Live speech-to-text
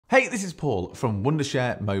Hey, this is Paul from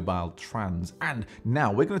Wondershare MobileTrans, and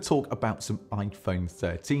now we're going to talk about some iPhone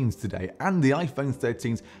 13s today. And the iPhone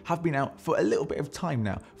 13s have been out for a little bit of time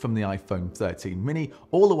now, from the iPhone 13 mini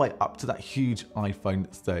all the way up to that huge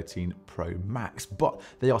iPhone 13 Pro Max, but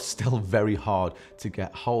they are still very hard to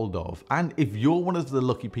get hold of. And if you're one of the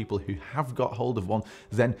lucky people who have got hold of one,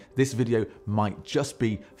 then this video might just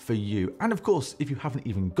be for you. And of course, if you haven't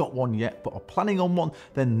even got one yet but are planning on one,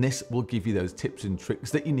 then this will give you those tips and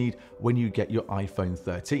tricks that you need when you get your iPhone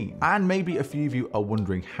 13. And maybe a few of you are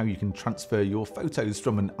wondering how you can transfer your photos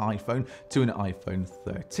from an iPhone to an iPhone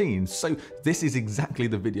 13. So this is exactly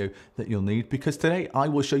the video that you'll need, because today I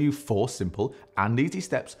will show you 4 simple and easy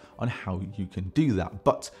steps on how you can do that.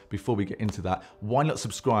 But before we get into that, why not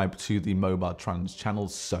subscribe to the MobileTrans channel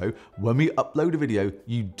so when we upload a video,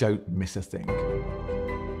 you don't miss a thing.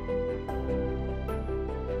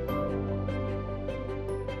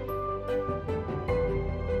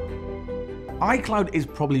 iCloud is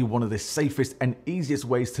probably one of the safest and easiest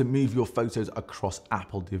ways to move your photos across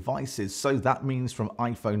Apple devices, so that means from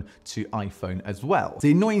iPhone to iPhone as well.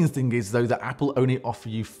 The annoying thing is though that Apple only offer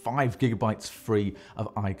you 5 GB free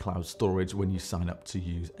of iCloud storage when you sign up to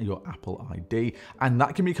use your Apple ID, and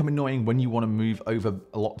that can become annoying when you want to move over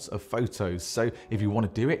lots of photos. So if you want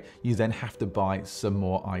to do it, you then have to buy some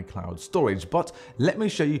more iCloud storage, but let me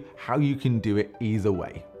show you how you can do it either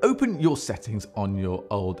way. Open your settings on your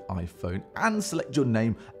old iPhone and select your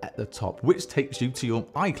name at the top, which takes you to your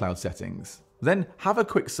iCloud settings. Then have a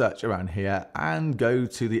quick search around here and go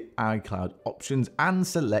to the iCloud options and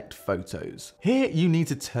select Photos. Here you need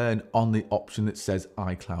to turn on the option that says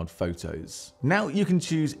iCloud Photos. Now you can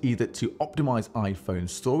choose either to optimize iPhone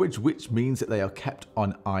storage, which means that they are kept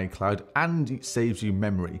on iCloud and it saves you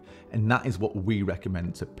memory, and that is what we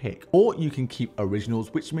recommend to pick. Or you can keep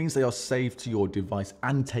originals, which means they are saved to your device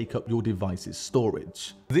and take up your device's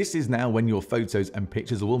storage. This is now when your photos and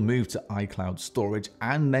pictures will move to iCloud storage,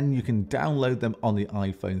 and then you can download them on the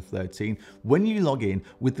iPhone 13 when you log in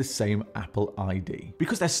with the same Apple ID.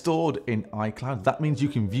 Because they're stored in iCloud, that means you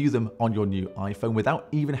can view them on your new iPhone without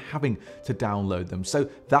even having to download them. So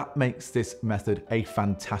that makes this method a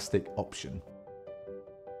fantastic option.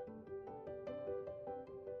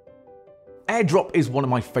 AirDrop is one of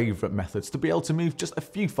my favorite methods to be able to move just a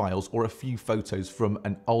few files or a few photos from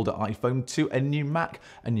an older iPhone to a new Mac,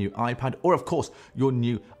 a new iPad, or of course your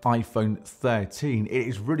new iPhone 13. It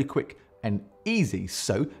is really quick and easy.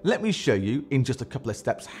 So let me show you in just a couple of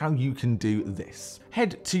steps how you can do this.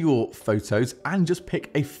 Head to your photos and just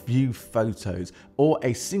pick a few photos or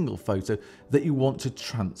a single photo that you want to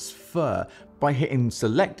transfer by hitting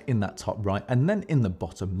select in that top right, and then in the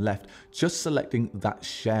bottom left, just selecting that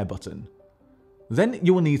share button. Then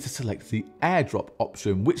you will need to select the AirDrop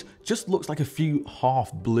option, which just looks like a few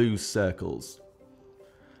half blue circles.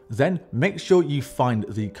 Then make sure you find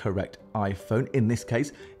the correct iPhone, in this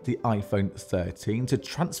case the iPhone 13, to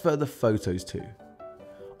transfer the photos to.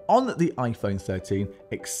 On the iPhone 13,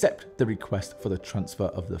 accept the request for the transfer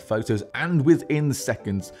of the photos, and within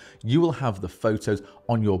seconds you will have the photos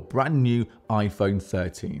on your brand new iPhone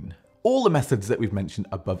 13. All the methods that we've mentioned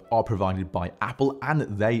above are provided by Apple and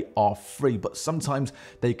they are free, but sometimes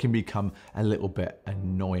they can become a little bit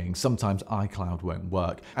annoying. Sometimes iCloud won't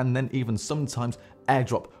work, and then even sometimes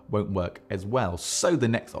AirDrop won't work as well. So the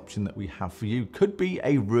next option that we have for you could be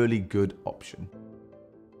a really good option.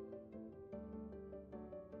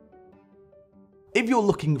 If you're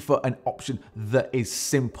looking for an option that is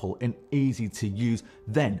simple and easy to use,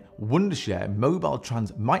 then Wondershare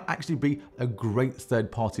MobileTrans might actually be a great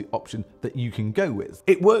third-party option that you can go with.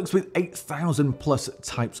 It works with 8,000 plus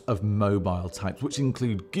types of mobile types, which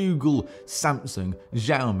include Google, Samsung,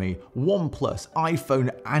 Xiaomi, OnePlus,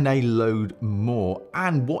 iPhone, and a load more.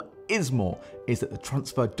 And what is more is that the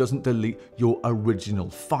transfer doesn't delete your original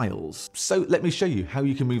files. So let me show you how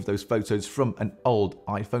you can move those photos from an old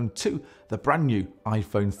iPhone to the brand new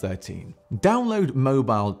iPhone 13. Download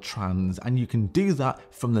MobileTrans, and you can do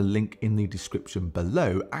that from the link in the description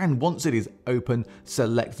below. And once it is open,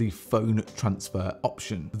 select the phone transfer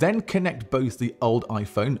option. Then connect both the old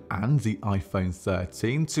iPhone and the iPhone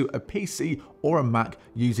 13 to a PC or a Mac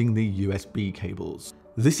using the USB cables.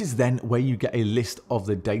 This is then where you get a list of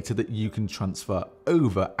the data that you can transfer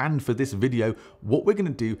over, and for this video what we're going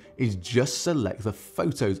to do is just select the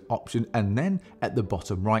photos option, and then at the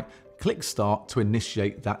bottom right click start to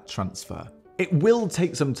initiate that transfer. It will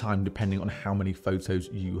take some time depending on how many photos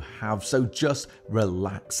you have, so just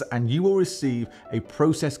relax and you will receive a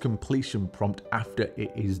process completion prompt after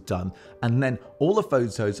it is done. And then all the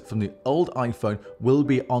photos from the old iPhone will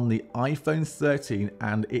be on the iPhone 13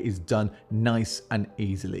 and it is done nice and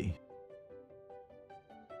easily.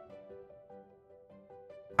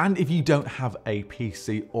 And if you don't have a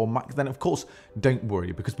PC or Mac, then of course, don't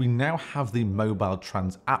worry, because we now have the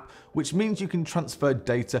MobileTrans app, which means you can transfer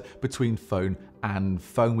data between phone and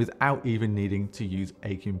phone without even needing to use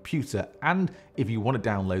a computer. And if you want to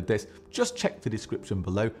download this, just check the description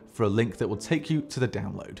below for a link that will take you to the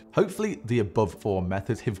download. Hopefully the above 4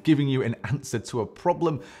 methods have given you an answer to a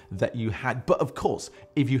problem that you had. But of course,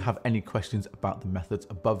 if you have any questions about the methods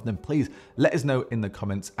above, then please let us know in the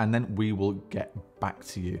comments and then we will get back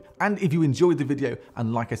to you. And if you enjoyed the video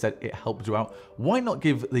and like I said, it helped you out, why not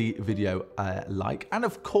give the video a like? And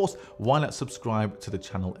of course, why not subscribe to the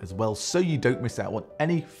channel as well so you don't miss out on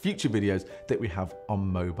any future videos that we have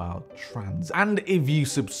on MobileTrans. And if you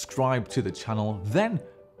subscribe to the channel, then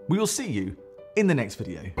we will see you in the next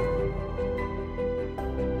video.